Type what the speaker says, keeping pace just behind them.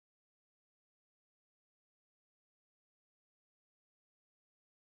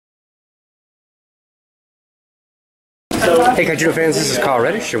Hey Kaijudo fans, this is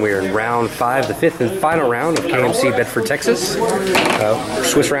Reddish, and we are in round 5, the 5th and final round of KMC Bedford, Texas.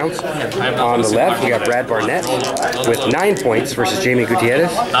 Swiss rounds. On the left, we got Barnett with 9 points versus Jaime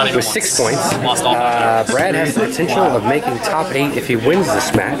Gutierrez with 6 points. Brad has the potential of making top 8 if he wins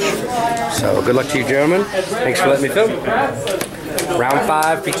this match. So good luck to you, gentlemen. Thanks for letting me film. Round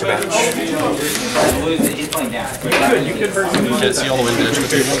 5 feature match. You can't see all the way to the edge of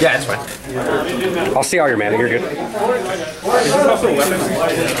the table? Yeah, it's fine. I'll see all your mana, you're good.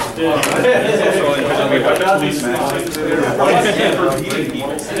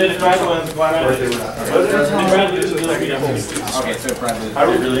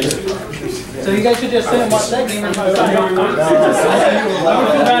 So you guys should just sit and watch that game.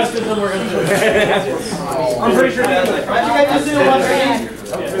 I'm pretty sure. You guys just sit and watch that game.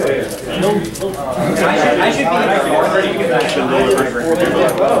 I should be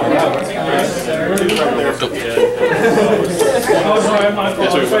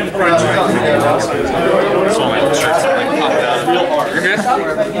You're good?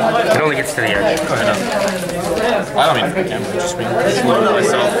 It only gets to the edge. Go ahead. I don't mean for the camera, just being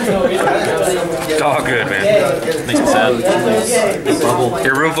myself. It's all good, man. Makes me sad.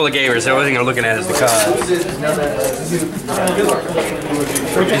 You're a room full of gamers, the only thing I'm looking at is the cards.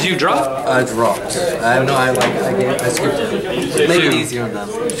 Did you drop? I dropped. No, I scooped it. Make it easier on them.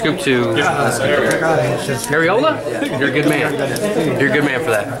 Scoop to Mariola? Yeah. You're a good man. You're a good man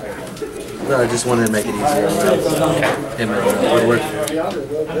for that. No, I just wanted to make it easier on him and Woodward.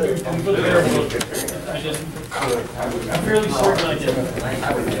 I'm fairly certain I did.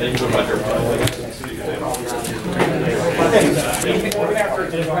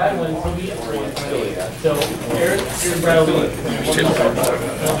 So Brad will be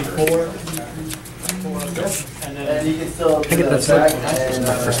 4. And then you can still I get that set.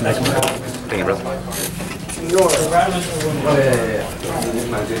 My first match. Thank you, brother.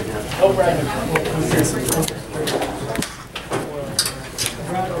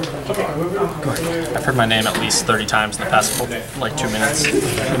 I've heard my name at least 30 times in the past like 2 minutes.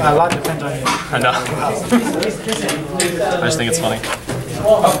 a lot depends on you. I know. I just think it's funny.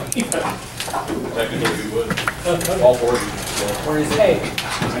 All 4 Hey.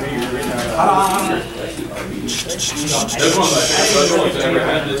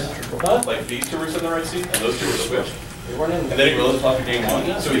 Like these two were in the right seat, and those two were switched. And then he realized after game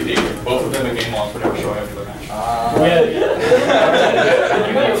 1, so he gave both of them in game 1 for never showing up for the match.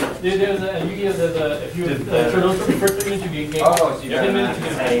 You give the if you for those first 3 minutes you get game. Oh, so you 10 minutes you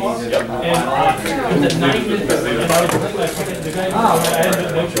get game. And it was at 9 minutes, and I was playing like the guy. I had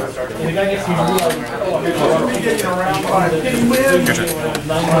no choice. And the guy gets to go back.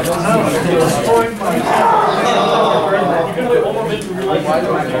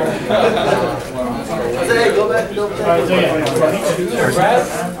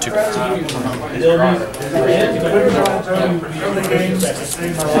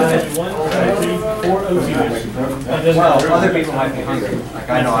 Other people might be hungry. Like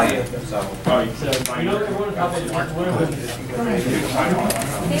I know I am. So.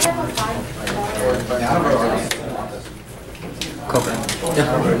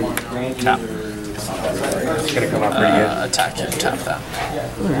 Tap. It's gonna come out pretty good. Attack and tap that.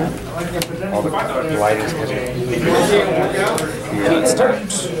 All the lighting's good. It's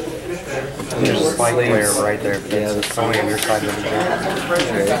tapped. There's a slight glare right there, but yeah, there's only on your side of the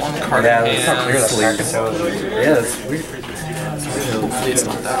game. Card Yeah, it's not clear. That's back and yeah, that's weird. It's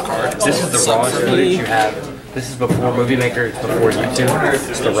not that card. This is the rawest footage you have. This is before Movie Maker, it's before YouTube.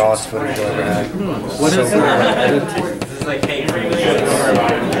 It's the rawest footage you'll ever have. What is it?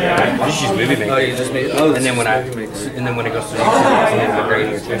 Just use Movie Maker. Oh, you just made. And then when it goes to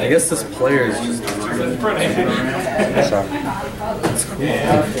YouTube, it's I guess this player is just. Sorry. That's cool.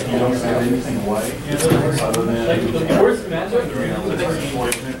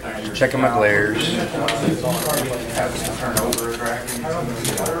 Checking my glares.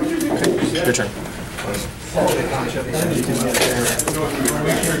 Your turn.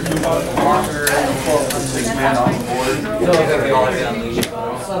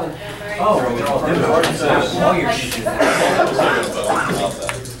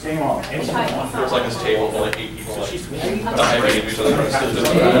 There's like this table for like 8 people. Like, diving into each other.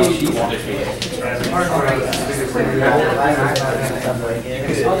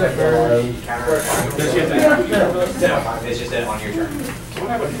 It's just on your turn. You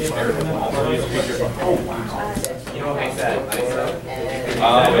know what makes that?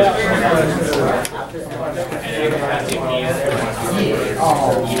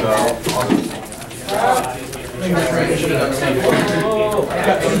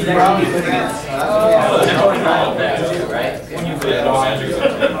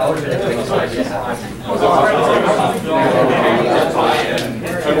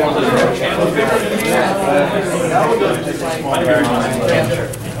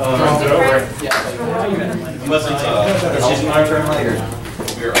 Unless it's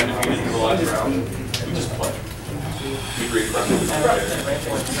we are undefeated in the last round. We just play. We agree.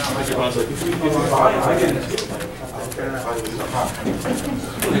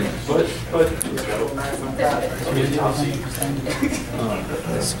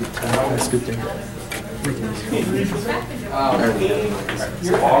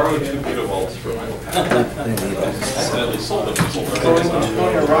 Borrow 2 pita balls from my accidentally sold them.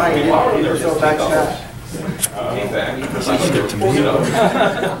 Came back.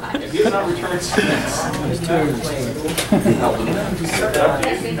 If he has not returned since. So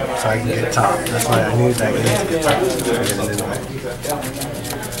I can get top. That's why I knew that game to get top.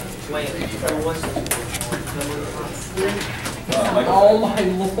 So I get it anyway. Oh my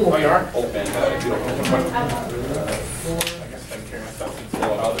lord. Oh, you are? Oh, fantastic. You don't I guess I'm carrying myself and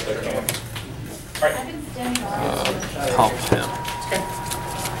slow out that they're going. Pump him.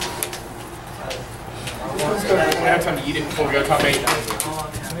 We have time to eat it before we go top 8.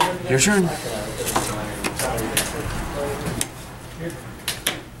 Your turn.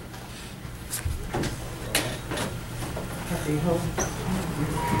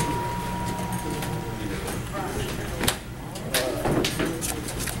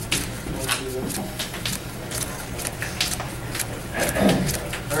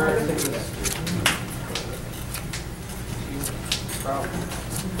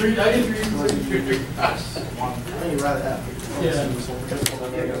 Three, I did 3. Yeah.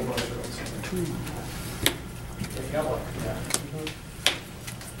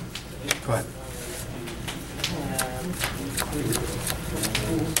 Go ahead.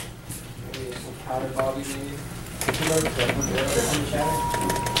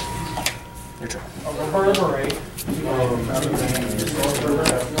 Your turn. Reverberate.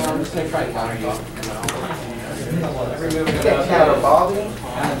 I'm just going to try to counter you. Counter Bobby.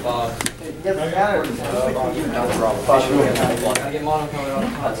 It doesn't matter. I get mono coming up.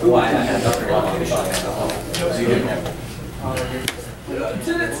 That's why I had nothing wrong with it.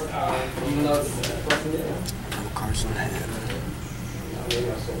 Even though it's Cards on hand.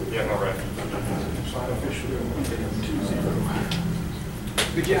 Yeah, no, right.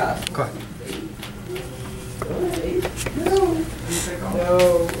 good job. Go ahead.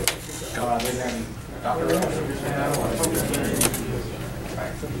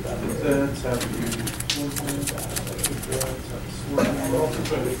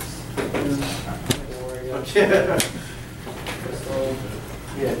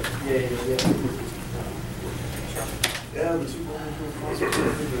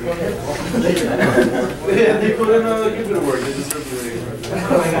 Yeah, they put in a good bit of work. They just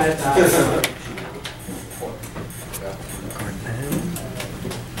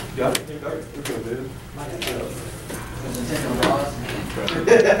got it. Got it. We're good, dude.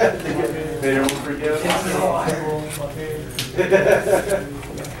 They don't forget.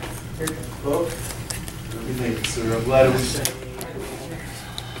 Well, thank you, sir. I'm glad it was.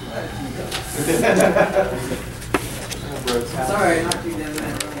 Sorry, not too damn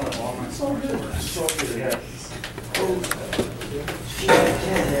bad. It's all good. It's all good. Yeah.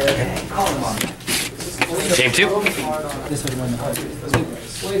 Game 2. This would win the heart.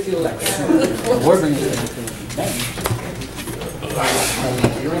 What do you feel like? We're bringing it.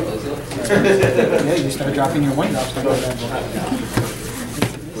 Yeah, you start dropping your one drops.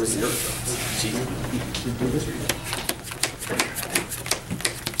 Where's the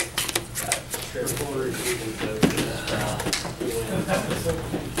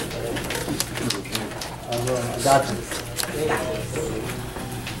Got you.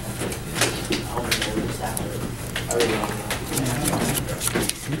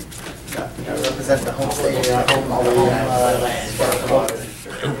 Represent the home state, home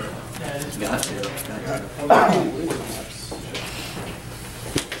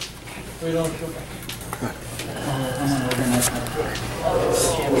We don't feel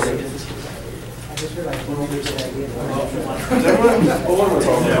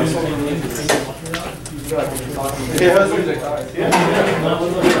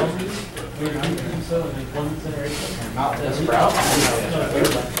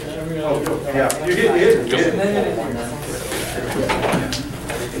Yeah, you're getting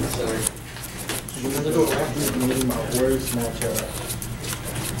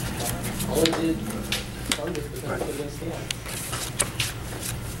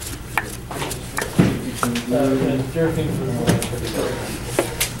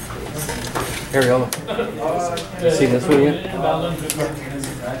Ariola. See this one yet?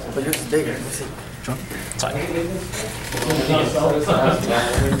 But yours is bigger.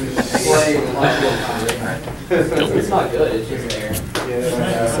 It's not good, it's just there.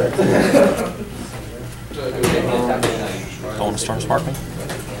 Golden Storm Sparkling.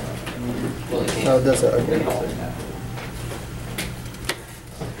 No, it does it. Okay.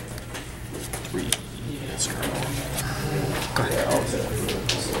 3. Yes,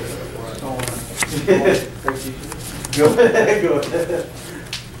 Go ahead, go ahead.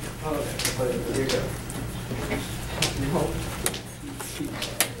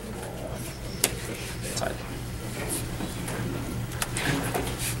 Side.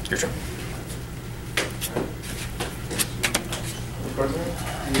 Your turn.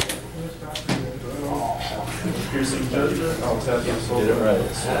 Piercing judgment. I'll tap your soul. Did it right.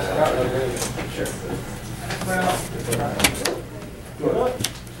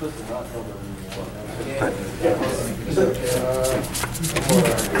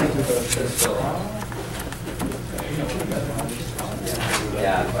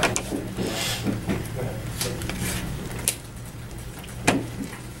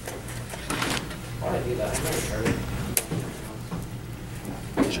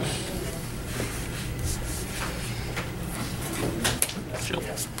 Shield.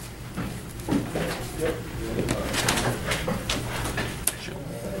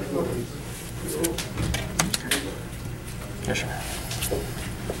 Yes, sir.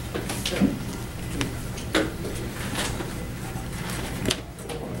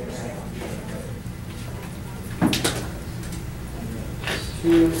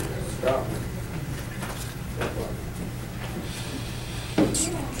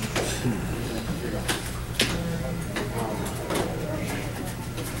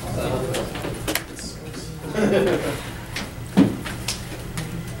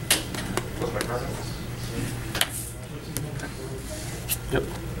 Yep.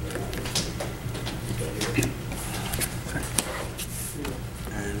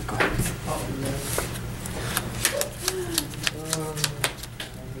 And go ahead.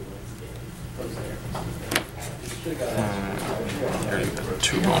 Here you go.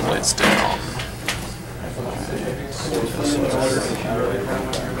 2 bone blades down.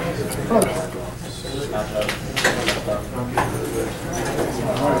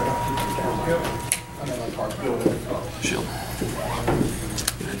 Shield.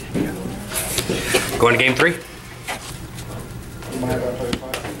 Going to game 3.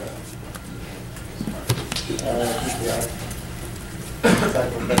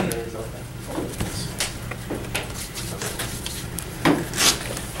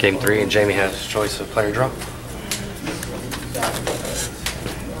 Game 3, and Jamie has choice of player draw.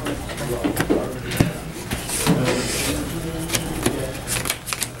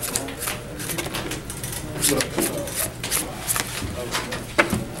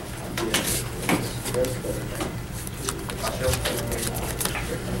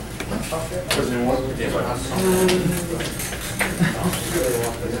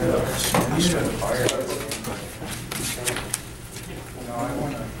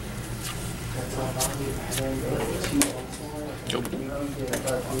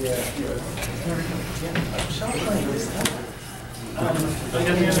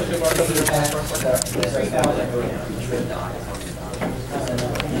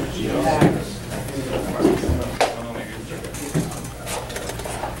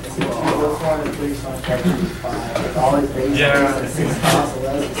 Yeah.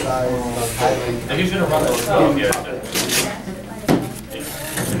 And he's gonna run those down here.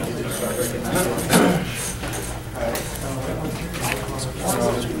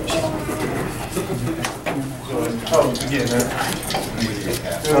 Oh, again, yeah.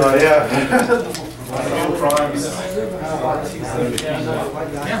 No primes.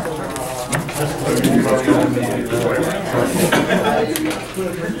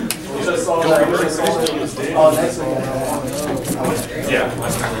 Yeah.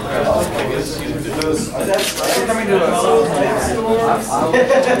 Coming to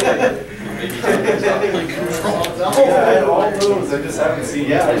all moves, I just haven't seen.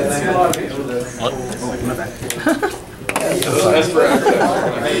 Yeah, I didn't see a lot of people do this. That's for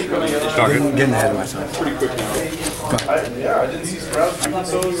Getting ahead of myself. pretty quick now. Yeah, I didn't see sprouts.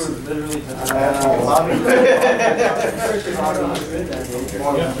 So literally.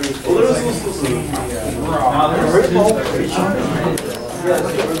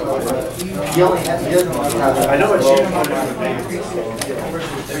 I know what she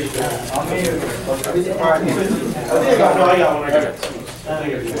I got one. I got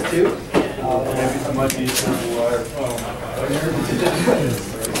two. Yeah,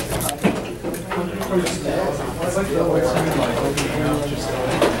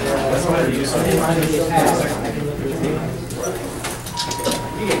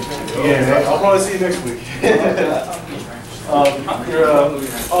 man. I'll probably see you next week. You're,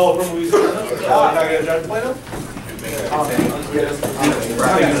 oh, from Louisiana? Not gonna drive the plane up?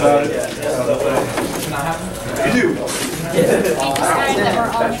 You do?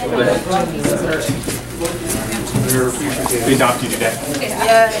 We adopt you today.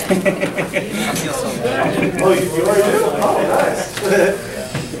 Oh, you already do? Oh, nice.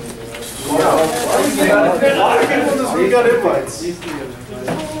 Wow. A lot of people this week got invites.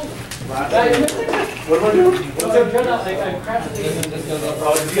 What am I doing? I crashed the game and just goes up. Oh,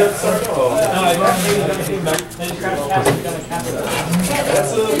 did you have to start? Oh. No, I crashed the game and came back. Then just crashed the castle, got my castle.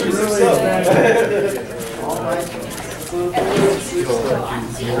 That's pretty sick stuff.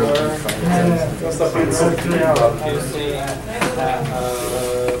 That's stuff being sold to me.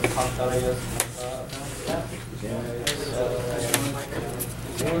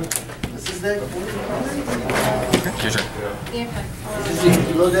 This is that. Your turn.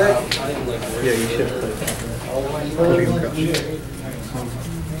 Kilo deck? Yeah, you should.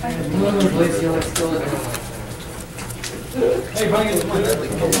 Hey, Brian,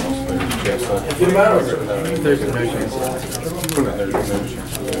 Get him out of here. There's no chance.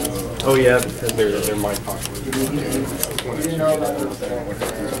 Oh yeah, because they're my pocket.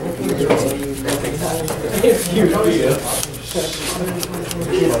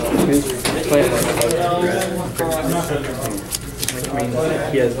 I mean,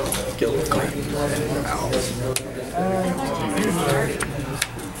 he has guilt claims.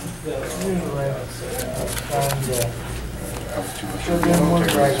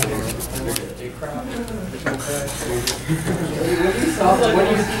 When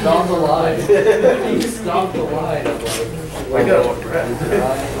you stop the line, when you stop the line, I'm like, I got one, Brad.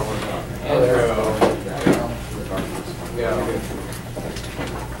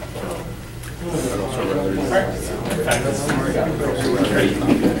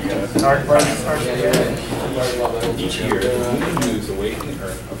 Each year, the moon moves away from the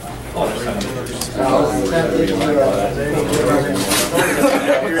Earth.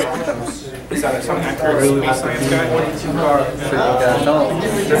 Is that an accurate space science guy?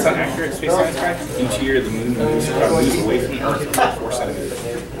 That's an accurate space science guy? Each year, the moon moves away from the Earth about 4 centimeters.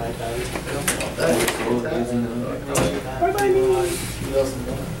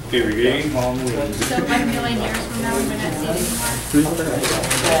 Okay, we're getting long ways. So 1 million years from now, we might not see it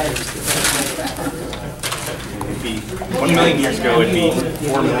It'd be 1 million years ago, it'd be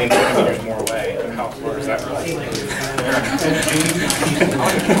 4 million kilometers more away. How far is that really?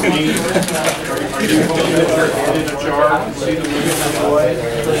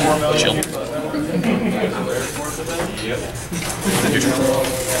 Chill. Your turn.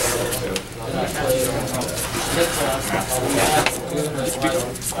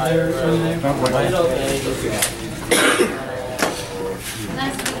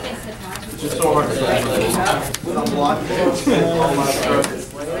 Just so hard to say. I'm blocking it. All my struggles.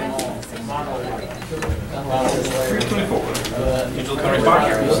 324. Angel coming back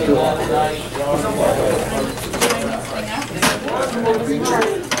here.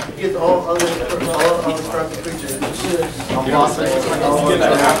 Get all other destructive creatures. I'm blocking it.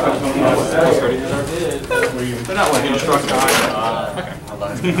 They're not like indestructible.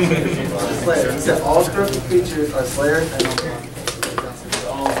 Slayer. He said all destructive creatures are slayers and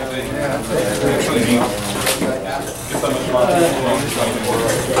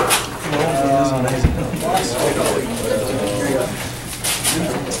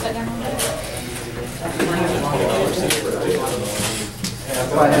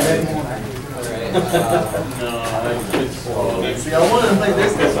see, I wanted to play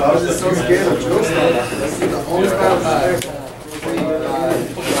this game, but I was just so scared of drill stuff. This is the only time I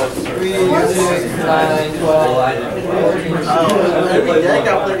 3, 6, 9, 12. Every deck I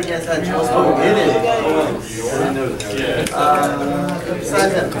played against had drill stuff in it.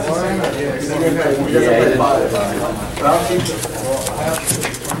 Besides that, he doesn't play 5. But I'll keep it.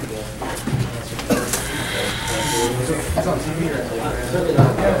 That's on TV right now.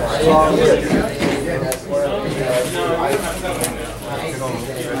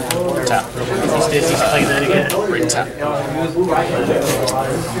 Tap. He's playing that again. Great tap.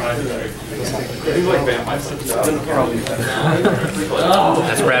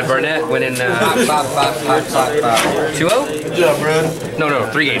 That's Brad Barnett winning 2-0? Good job, Brad. No,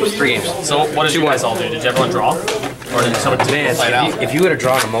 3 games. 3 games. So what did you guys all do? Did everyone draw? Or did someone Man, play it out? if you would have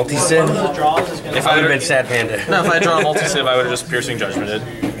drawn a multi-sim, If I would have been Sad Panda. No, if I had drawn a multi-civ, I would have just piercing judgmented.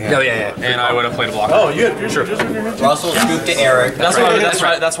 Oh, yeah. And I would have played a blocker. Oh, you had sure. Russell scooped to Eric. That's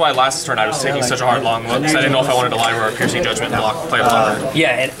why last turn I was taking such a hard long look, because I didn't know if I wanted to lie or a piercing judgment and play a blocker. Yeah,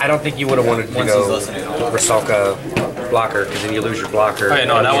 and I don't think you would have wanted to go Rusalka blocker, because then you lose your blocker. Oh, yeah,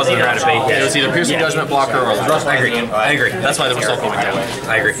 no, that wasn't a bait. It was either piercing judgment blocker or I agree. That's why the Rusalka went that way.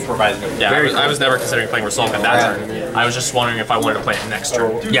 I agree. Yeah, I was never considering playing Rusalka that turn. I was just wondering if I wanted to play it next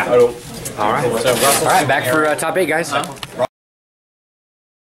turn. Yeah. All right. All right, back for top 8, guys.